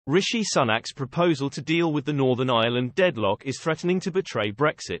Rishi Sunak's proposal to deal with the Northern Ireland deadlock is threatening to betray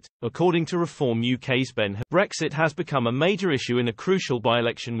Brexit, according to Reform UK's Ben. Brexit has become a major issue in a crucial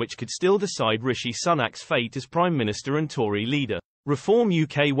by-election which could still decide Rishi Sunak's fate as Prime Minister and Tory leader. Reform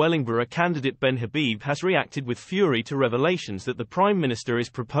UK Wellingborough candidate Ben Habib has reacted with fury to revelations that the Prime Minister is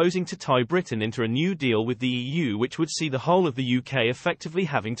proposing to tie Britain into a new deal with the EU which would see the whole of the UK effectively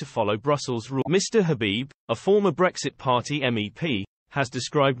having to follow Brussels rules. Mr Habib, a former Brexit Party MEP, has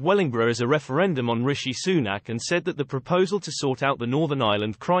described Wellingborough as a referendum on Rishi Sunak and said that the proposal to sort out the Northern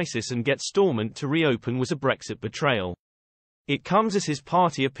Ireland crisis and get Stormont to reopen was a Brexit betrayal. It comes as his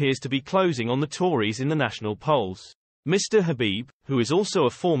party appears to be closing on the Tories in the national polls. Mr Habib, who is also a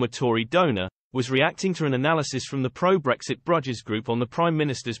former Tory donor, was reacting to an analysis from the pro-Brexit Bruges Group on the Prime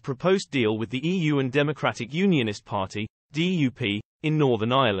Minister's proposed deal with the EU and Democratic Unionist Party, DUP, in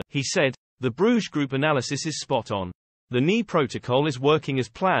Northern Ireland. He said, "The Bruges Group analysis is spot on. The THREATEnlNG protocol is working as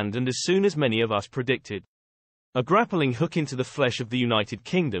planned and as soon as many of us predicted. A grappling hook into the flesh of the United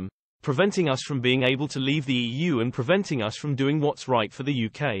Kingdom, preventing us from being able to leave the EU and preventing us from doing what's right for the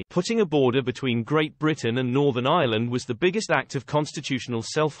UK. Putting a border between Great Britain and Northern Ireland was the biggest act of constitutional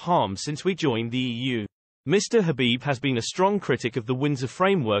self-harm since we joined the EU." Mr Habib has been a strong critic of the Windsor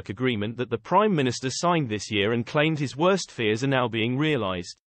Framework Agreement that the Prime Minister signed this year and claimed his worst fears are now being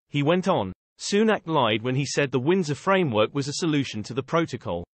realised. He went on, "Sunak lied when he said the Windsor Framework was a solution to the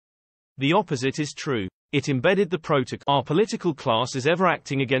protocol. The opposite is true. It embedded the protocol. Our political class is ever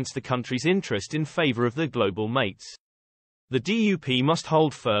acting against the country's interest in favour of their global mates. The DUP must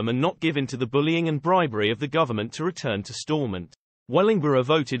hold firm and not give in to the bullying and bribery of the government to return to Stormont." Wellingborough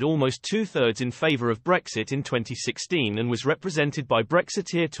voted almost two-thirds in favour of Brexit in 2016 and was represented by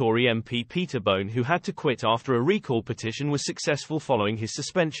Brexiteer Tory MP Peter Bone, who had to quit after a recall petition was successful following his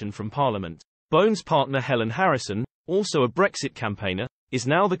suspension from Parliament. Bone's partner Helen Harrison, also a Brexit campaigner, is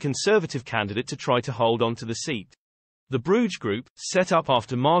now the Conservative candidate to try to hold on to the seat. The Bruges Group, set up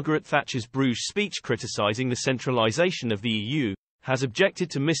after Margaret Thatcher's Bruges speech criticising the centralisation of the EU, has objected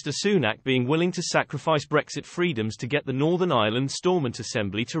to Mr Sunak being willing to sacrifice Brexit freedoms to get the Northern Ireland Stormont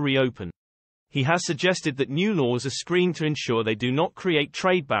Assembly to reopen. He has suggested that new laws are screened to ensure they do not create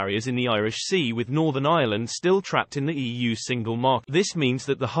trade barriers in the Irish Sea, with Northern Ireland still trapped in the EU single market. This means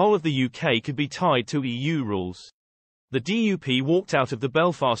that the whole of the UK could be tied to EU rules. The DUP walked out of the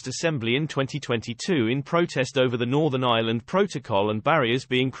Belfast Assembly in 2022 in protest over the Northern Ireland Protocol and barriers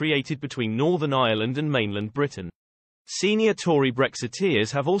being created between Northern Ireland and mainland Britain. Senior Tory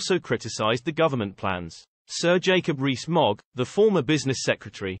Brexiteers have also criticised the government plans. Sir Jacob Rees-Mogg, the former business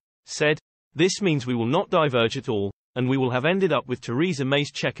secretary, said, "This means we will not diverge at all, and we will have ended up with Theresa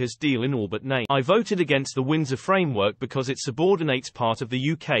May's Chequers deal in all but name. I voted against the Windsor Framework because it subordinates part of the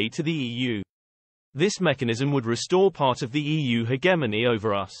UK to the EU. This mechanism would restore part of the EU hegemony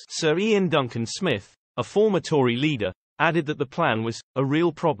over us." Sir Ian Duncan Smith, a former Tory leader, added that the plan was a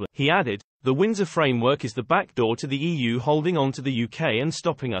real problem. He added, "The Windsor Framework is the back door to the EU holding on to the UK and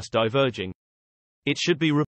stopping us diverging. It should be